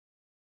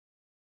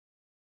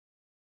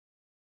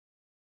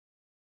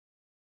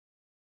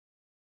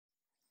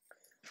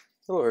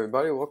Hello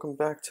everybody, welcome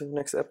back to the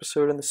next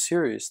episode in the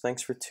series.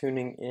 Thanks for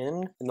tuning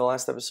in. In the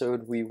last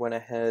episode we went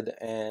ahead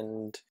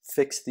and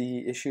fixed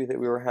the issue that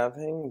we were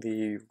having,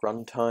 the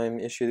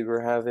runtime issue that we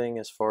were having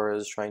as far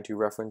as trying to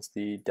reference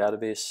the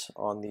database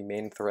on the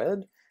main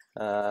thread.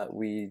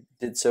 We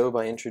did so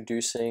by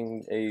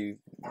introducing a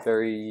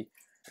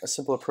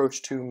simple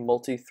approach to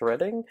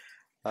multi-threading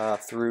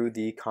through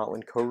the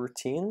Kotlin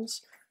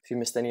coroutines. If you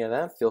missed any of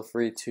that, feel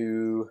free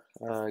to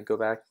go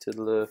back to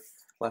the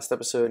last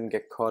episode and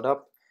get caught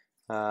up.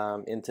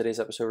 In today's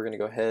episode, we're going to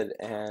go ahead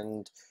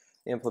and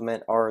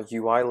implement our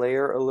UI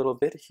layer a little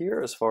bit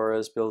here as far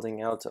as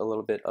building out a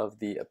little bit of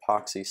the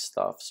epoxy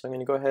stuff. So I'm going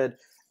to go ahead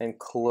and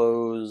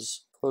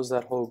close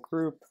that whole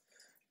group,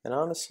 and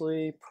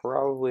honestly,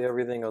 probably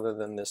everything other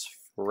than this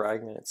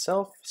fragment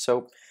itself.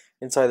 So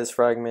inside this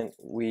fragment,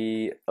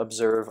 we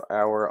observe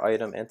our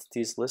item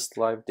entities list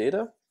live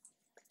data,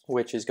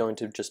 which is going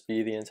to just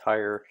be the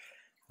entire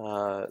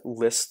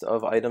list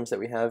of items that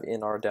we have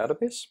in our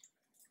database.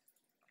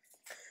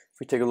 If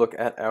we take a look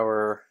at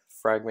our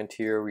fragment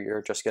here, we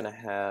are just going to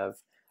have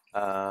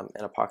an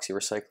epoxy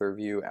recycler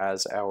view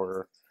as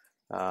our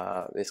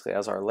basically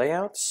as our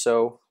layout.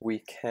 So we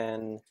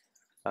can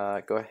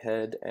go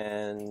ahead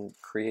and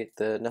create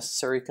the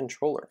necessary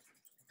controller.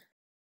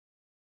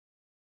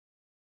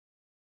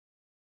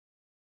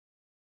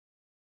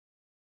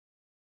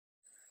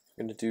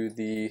 I'm going to do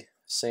the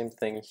same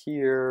thing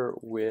here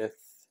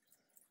with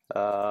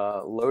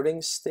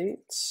loading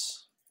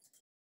states.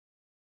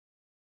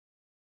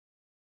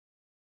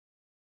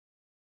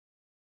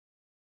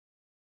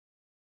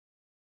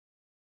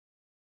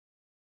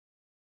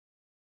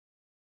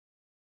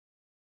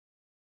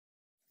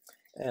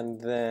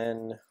 And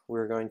then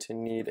we're going to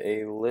need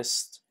a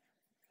list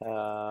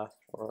or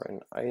an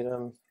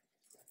item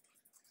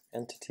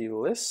entity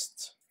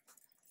list.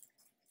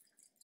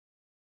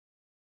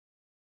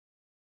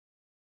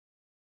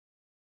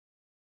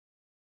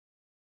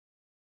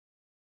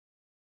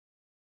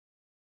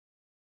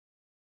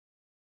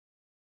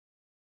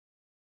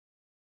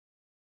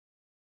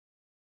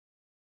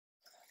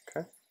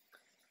 Okay.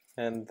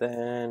 And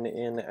then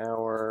in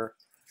our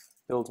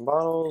build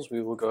models,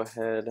 we will go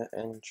ahead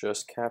and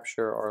just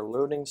capture our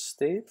loading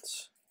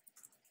state.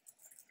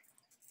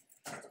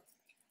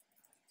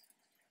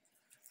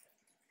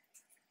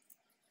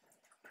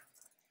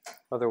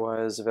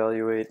 Otherwise,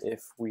 evaluate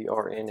if we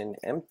are in an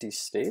empty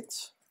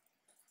state.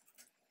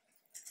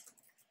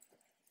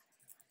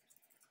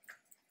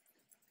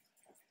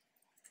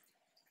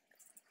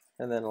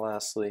 And then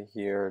lastly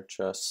here,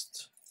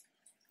 just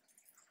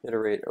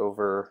iterate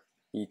over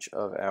each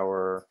of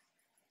our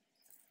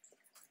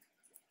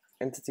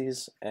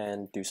entities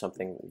and do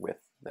something with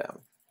them.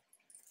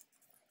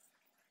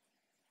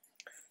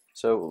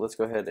 So let's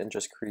go ahead and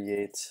just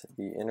create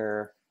the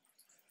inner,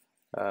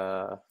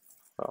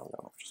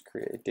 just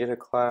create a data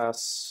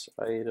class,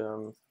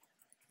 item,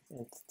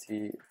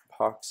 entity,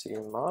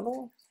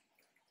 EpoxyModel.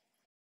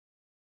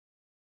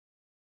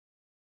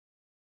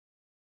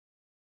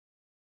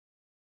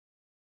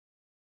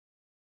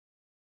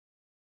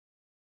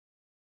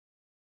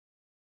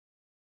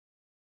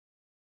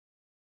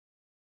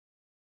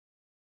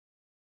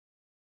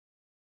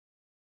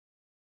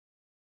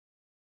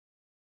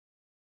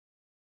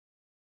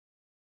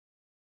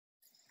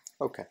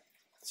 Okay,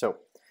 so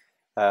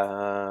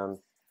a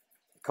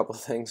couple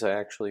of things I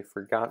actually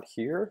forgot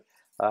here,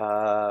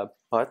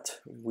 but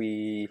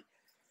we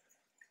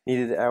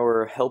needed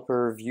our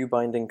helper view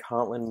binding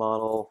Kotlin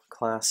model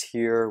class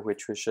here,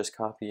 which was just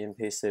copy and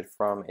pasted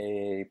from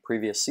a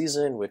previous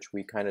season, which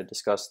we kind of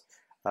discussed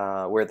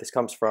where this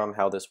comes from,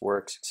 how this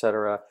works,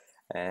 etc.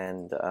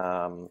 And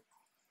I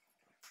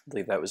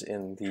believe that was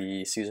in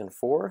the season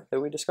 4 that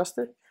we discussed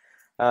it.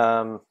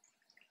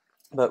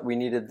 But we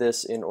needed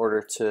this in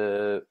order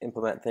to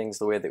implement things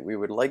the way that we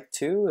would like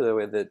to, the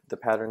way that the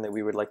pattern that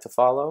we would like to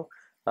follow.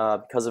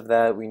 Because of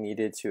that, we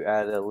needed to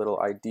add a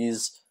little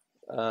IDs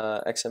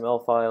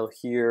XML file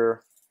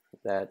here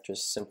that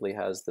just simply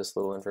has this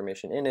little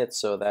information in it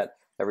so that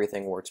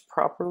everything works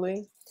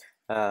properly.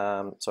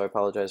 So I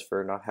apologize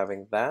for not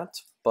having that,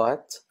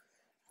 but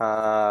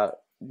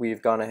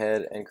we've gone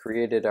ahead and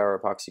created our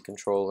epoxy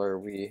controller.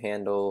 We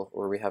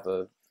have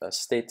a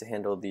state to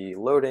handle the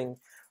loading.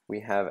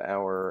 We have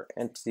our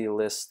entity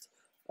list.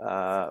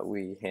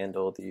 We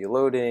handle the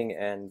loading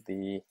and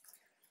the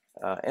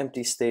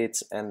empty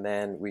states, and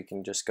then we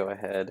can just go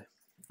ahead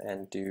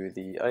and do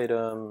the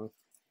item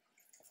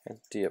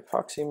empty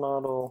epoxy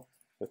model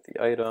with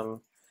the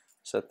item,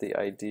 set the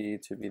ID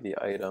to be the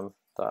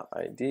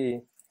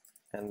item.id,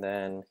 and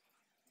then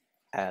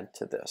add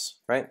to this,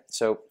 right?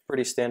 So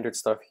pretty standard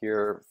stuff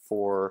here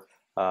for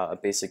a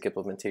basic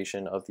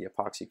implementation of the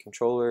epoxy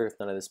controller. If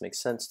none of this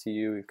makes sense to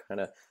you, you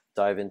kind of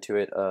dive into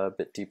it a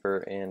bit deeper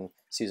in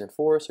season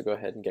 4, so go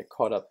ahead and get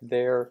caught up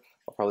there.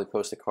 I'll probably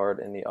post a card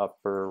in the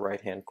upper right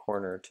hand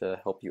corner to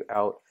help you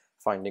out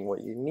finding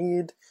what you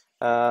need.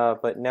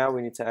 But now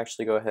we need to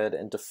actually go ahead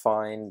and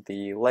define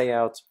the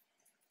layout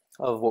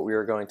of what we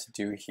are going to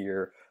do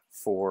here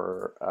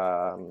for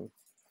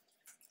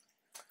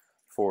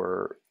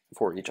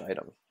each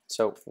item.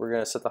 So we're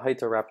going to set the height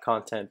to wrap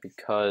content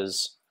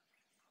because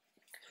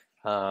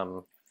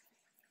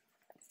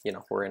you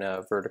know, we're in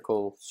a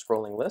vertical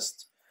scrolling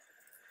list.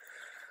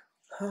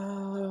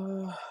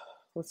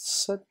 Let's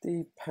set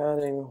the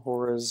padding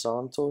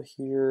horizontal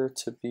here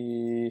to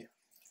be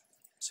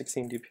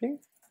 16 dp.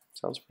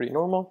 Sounds pretty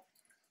normal.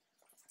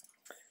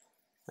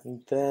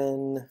 And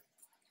then,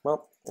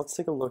 well, let's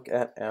take a look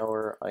at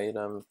our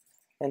item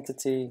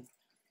entity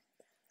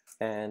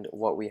and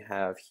what we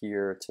have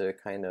here to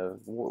kind of,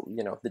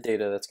 you know, the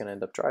data that's going to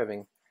end up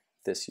driving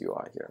this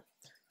UI here.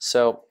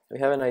 So we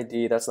have an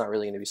ID that's not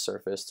really going to be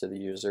surfaced to the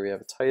user. We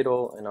have a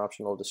title, an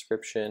optional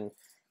description,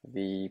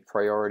 the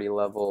priority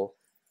level,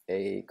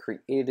 a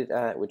created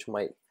at, which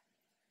might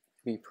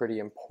be pretty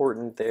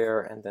important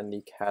there, and then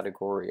the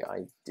category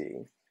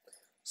ID.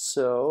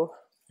 So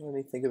let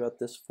me think about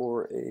this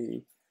for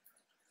a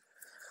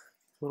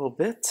little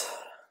bit.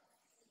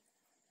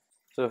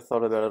 So I've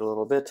thought about it a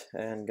little bit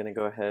and going to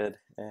go ahead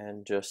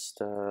and just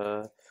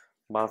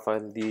modify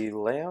the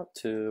layout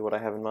to what I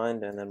have in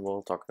mind, and then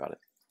we'll talk about it.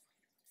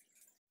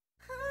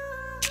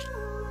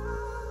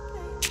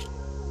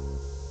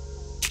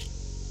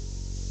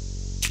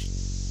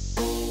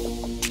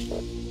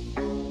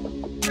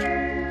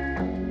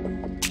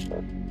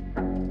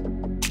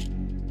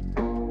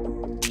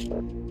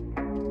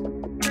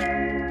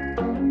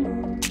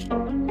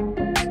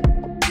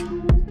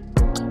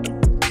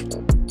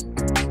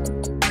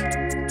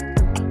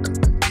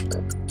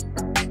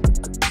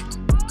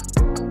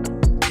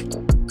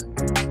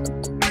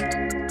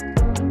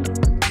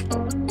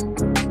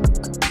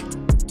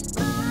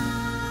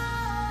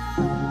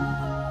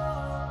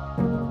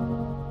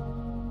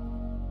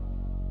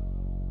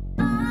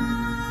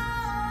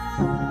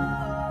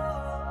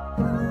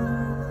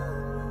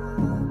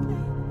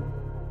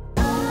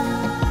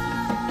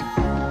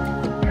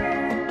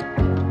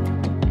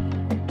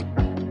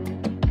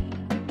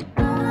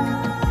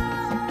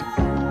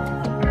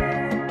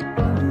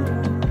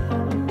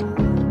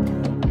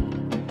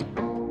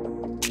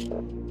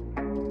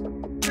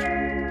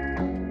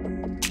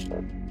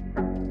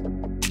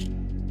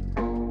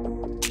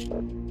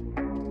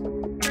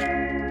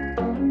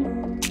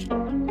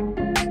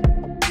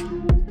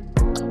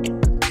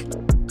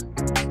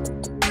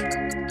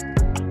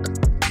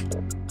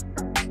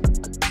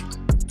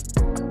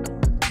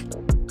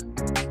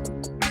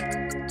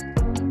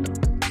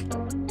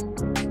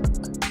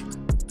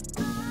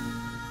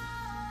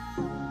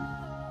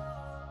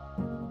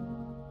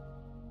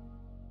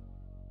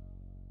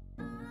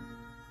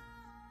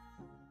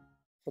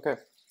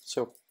 Okay,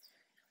 so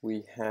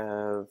we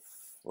have,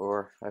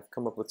 or I've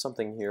come up with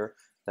something here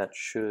that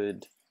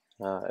should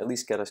at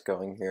least get us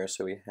going here.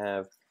 So we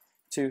have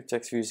two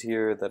text views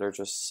here that are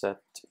just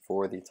set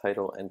for the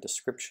title and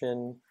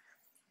description.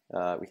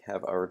 We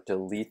have our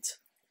delete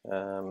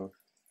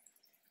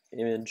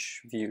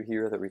image view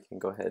here that we can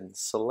go ahead and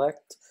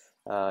select.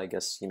 I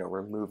guess, you know,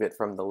 remove it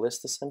from the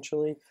list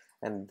essentially,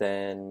 and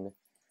then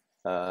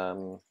a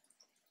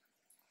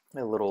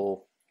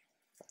little,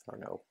 I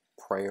don't know,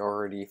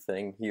 priority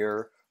thing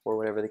here, or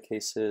whatever the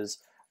case is,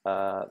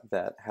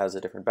 that has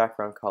a different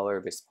background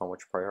color based upon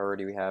which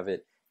priority we have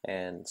it,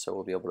 and so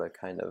we'll be able to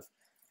kind of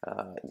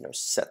you know,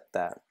 set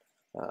that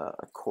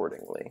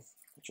accordingly.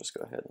 Just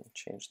go ahead and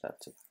change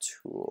that to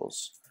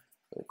tools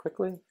really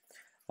quickly.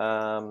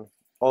 All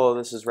of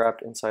this is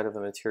wrapped inside of a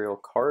material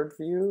card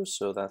view,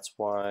 so that's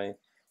why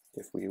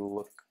if we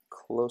look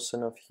close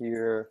enough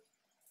here,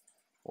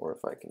 or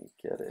if I can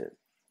get it,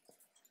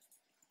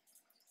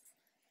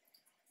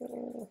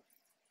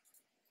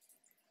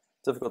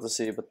 difficult to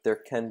see, but there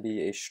can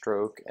be a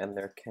stroke and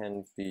there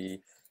can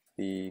be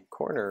the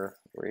corner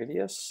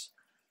radius.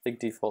 I think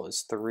default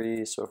is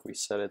 3, so if we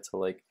set it to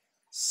like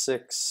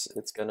 6,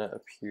 it's going to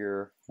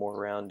appear more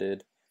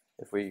rounded.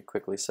 If we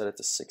quickly set it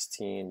to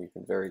 16, you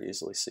can very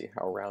easily see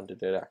how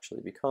rounded it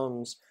actually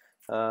becomes.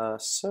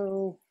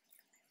 So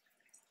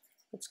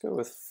let's go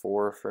with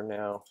 4 for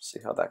now, see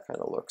how that kind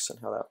of looks and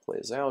how that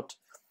plays out.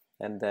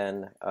 And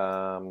then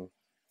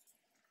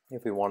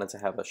if we wanted to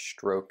have a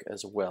stroke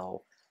as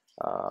well,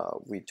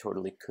 we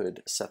totally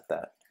could set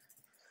that,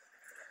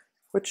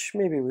 which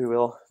maybe we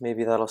will.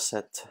 Maybe that'll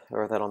set,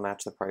 or that'll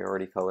match the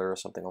priority color or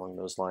something along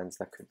those lines.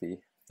 That could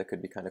be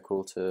kind of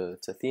cool to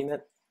theme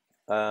it.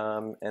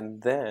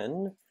 And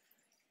then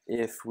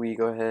if we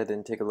go ahead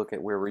and take a look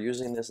at where we're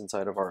using this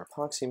inside of our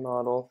epoxy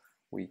model,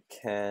 we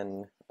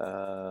can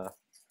go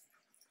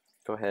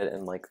ahead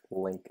and like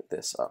link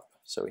this up.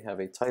 So we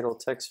have a title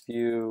text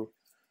view.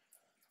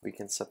 We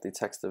can set the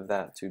text of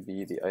that to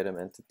be the item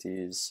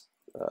entity's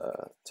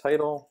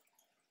title.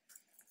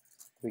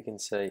 We can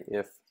say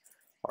if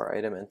our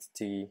item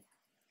entity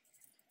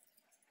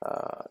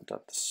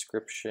dot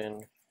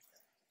description,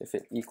 if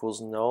it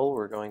equals null,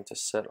 we're going to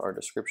set our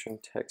description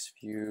text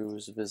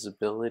view's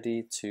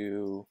visibility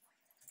to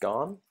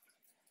gone.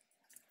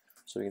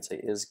 So we can say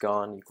is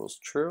gone equals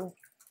true.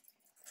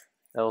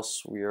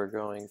 Else we are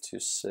going to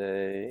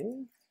say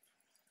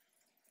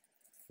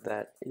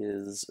that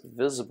is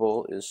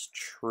visible is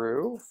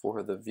true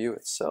for the view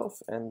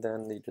itself, and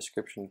then the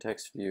description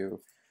text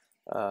view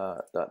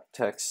dot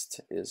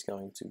text is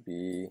going to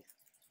be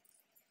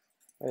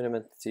item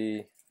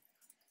entity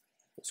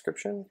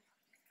description.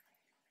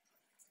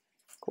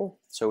 Cool.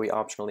 So we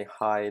optionally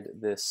hide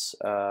this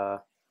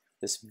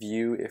this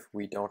view if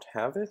we don't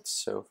have it.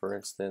 So for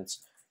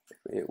instance,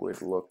 it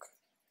would look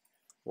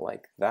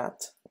like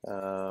that.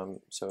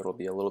 So it'll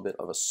be a little bit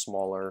of a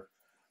smaller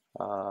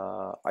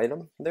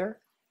item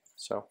there.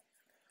 So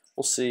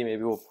we'll see.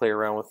 Maybe we'll play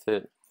around with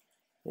it.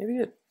 Maybe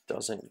it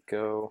doesn't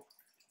go.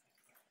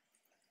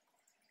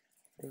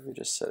 Maybe we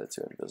just set it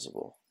to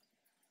invisible.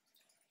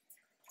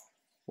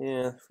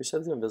 Yeah, if we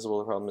set it to invisible,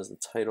 the problem is the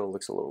title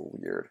looks a little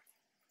weird.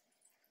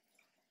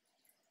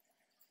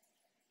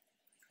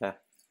 Yeah,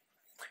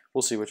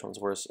 we'll see which one's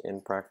worse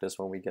in practice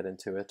when we get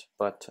into it.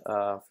 But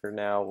for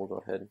now, we'll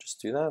go ahead and just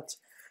do that.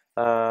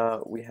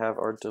 We have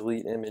our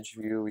delete image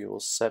view. We will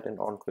set an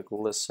on-click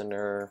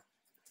listener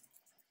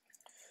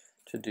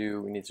to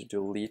do, we need to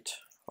delete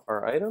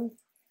our item.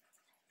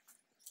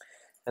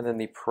 And then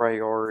the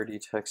priority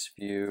text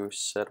view,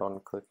 set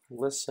on-click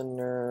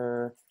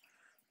listener.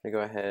 I go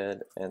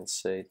ahead and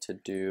say to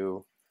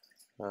do,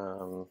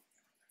 no,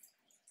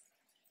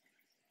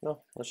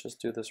 let's just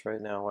do this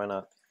right now, why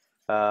not?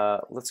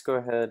 Let's go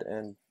ahead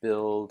and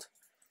build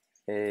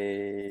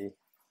an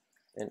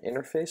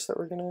interface that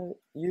we're gonna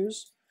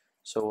use.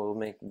 So we'll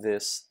make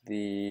this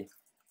the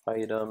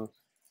item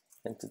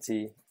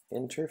entity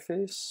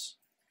interface.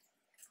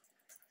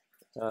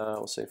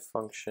 We'll say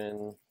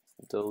function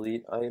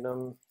delete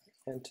item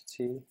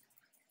entity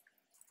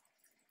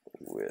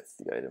with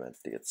the item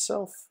entity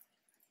itself.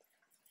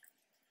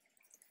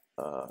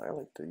 I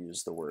like to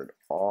use the word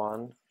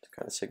on to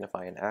kind of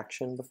signify an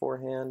action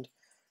beforehand.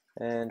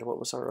 And what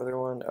was our other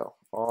one? Oh,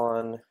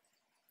 on,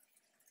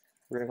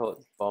 we're going to call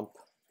it bump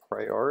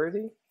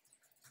priority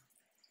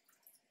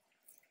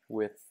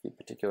with the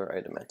particular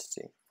item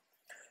entity.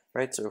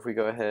 Right, so if we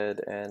go ahead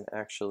and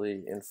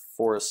actually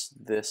enforce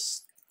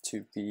this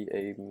to be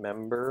a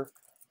member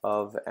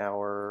of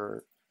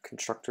our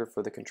constructor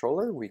for the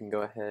controller, we can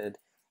go ahead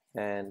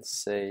and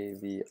say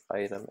the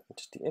item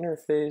entity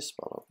interface,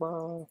 blah, blah,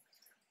 blah.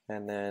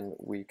 And then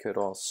we could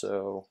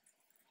also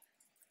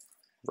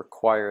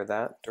require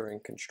that during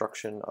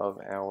construction of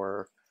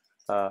our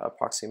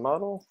epoxy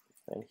model.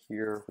 And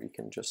here we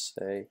can just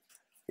say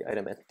the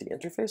item entity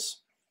interface.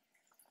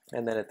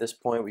 And then at this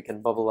point we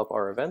can bubble up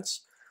our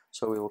events.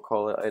 So we will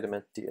call it item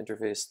entity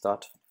interface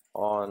dot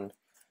on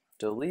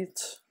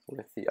delete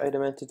with the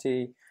item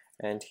entity.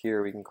 And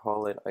here we can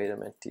call it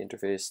item entity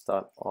interface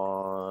dot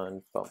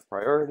on bump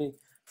priority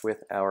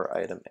with our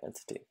item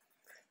entity.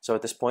 So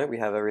at this point, we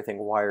have everything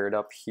wired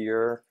up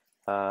here.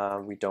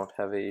 We don't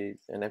have an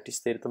empty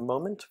state at the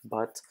moment,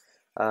 but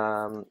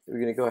we're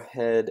going to go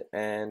ahead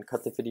and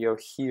cut the video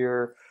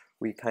here.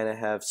 We kind of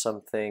have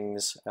some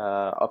things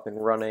up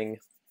and running,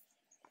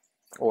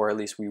 or at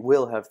least we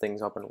will have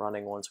things up and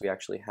running once we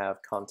actually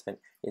have content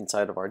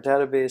inside of our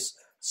database.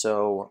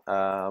 So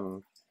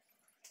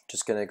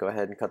just going to go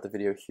ahead and cut the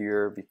video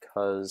here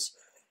because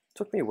it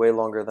took me way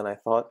longer than I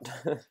thought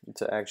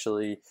to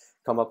actually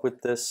come up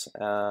with this.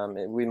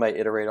 We might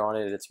iterate on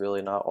it. It's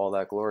really not all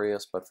that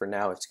glorious, but for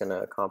now it's going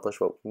to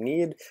accomplish what we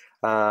need.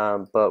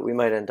 But we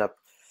might end up,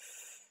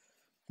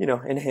 you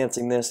know,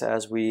 enhancing this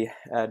as we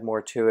add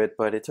more to it,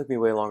 but it took me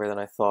way longer than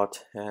I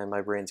thought, and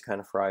my brain's kind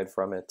of fried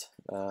from it.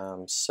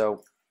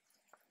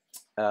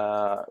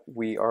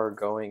 We are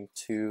going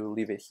to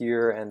leave it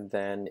here, and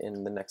then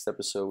in the next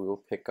episode we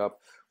will pick up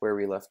where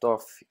we left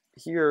off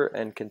here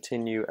and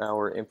continue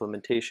our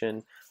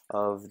implementation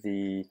of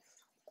the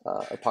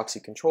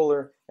epoxy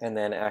controller, and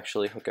then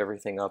actually hook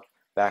everything up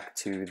back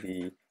to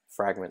the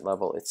fragment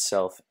level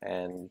itself,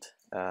 and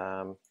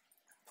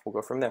we'll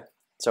go from there.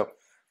 So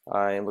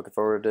I am looking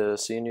forward to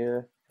seeing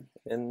you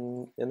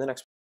in the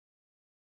next one.